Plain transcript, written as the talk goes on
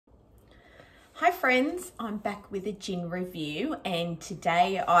Hi friends, I'm back with a gin review, and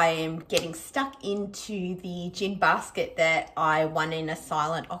today I am getting stuck into the gin basket that I won in a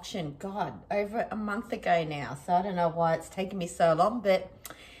silent auction, God, over a month ago now. So I don't know why it's taken me so long, but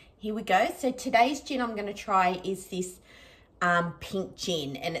here we go. So today's gin I'm going to try is this pink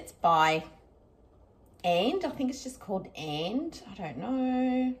gin, and it's by I think it's just called I don't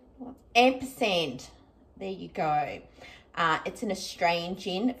know. Ampersand. There you go. It's an Australian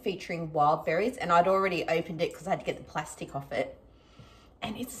gin featuring wild berries, and I'd already opened it because I had to get the plastic off it,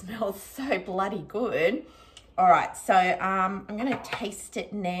 and it smells so bloody good. All right, so I'm going to taste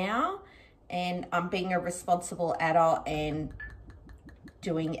it now, and I'm being a responsible adult and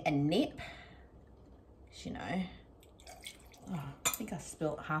doing a nip. You know, oh, I think I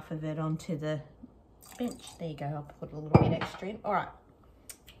spilt half of it onto the bench. There you go. I'll put a little bit extra in. All right.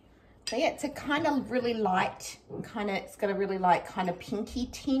 So yeah, it's a kind of really light, it's got a really light kind of pinky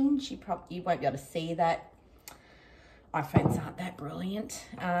tinge. You won't be able to see that. iPhones aren't that brilliant.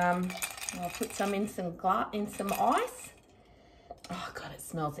 I'll put some in some ice. Oh God,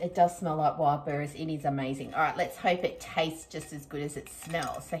 it does smell like wild berries. It is amazing. All right, let's hope it tastes just as good as it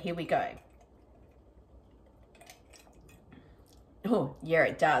smells. So here we go. Oh yeah,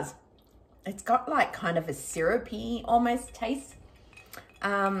 it does. It's got like kind of a syrupy almost taste.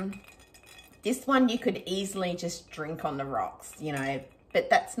 This one you could easily just drink on the rocks, you know, but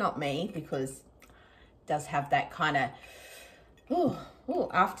that's not me because it does have that kind of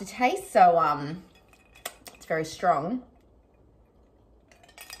aftertaste. So it's very strong.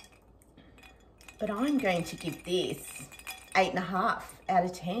 But I'm going to give this 8.5 out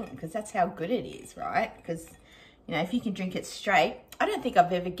of 10 because that's how good it is, right? Because, you know, if you can drink it straight, I don't think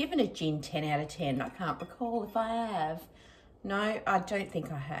I've ever given a gin 10 out of 10. I can't recall if I have. No, I don't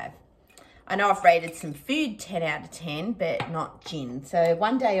think I have. I know I've rated some food 10 out of 10, but not gin. So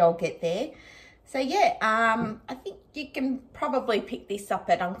one day I'll get there. So yeah, I think you can probably pick this up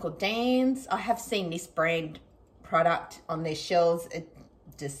at Uncle Dan's. I have seen this brand product on their shelves.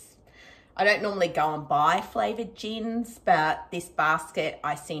 I don't normally go and buy flavored gins, but this basket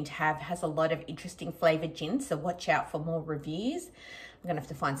I seem to have has a lot of interesting flavored gins. So watch out for more reviews. I'm gonna have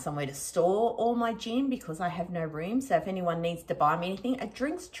to find somewhere to store all my gin because I have no room. So if anyone needs to buy me anything, a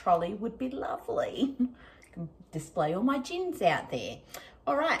drinks trolley would be lovely. I can display all my gins out there.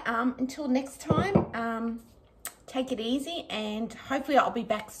 All right, until next time, take it easy, and hopefully I'll be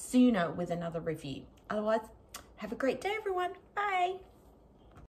back sooner with another review. Otherwise, have a great day, everyone. Bye.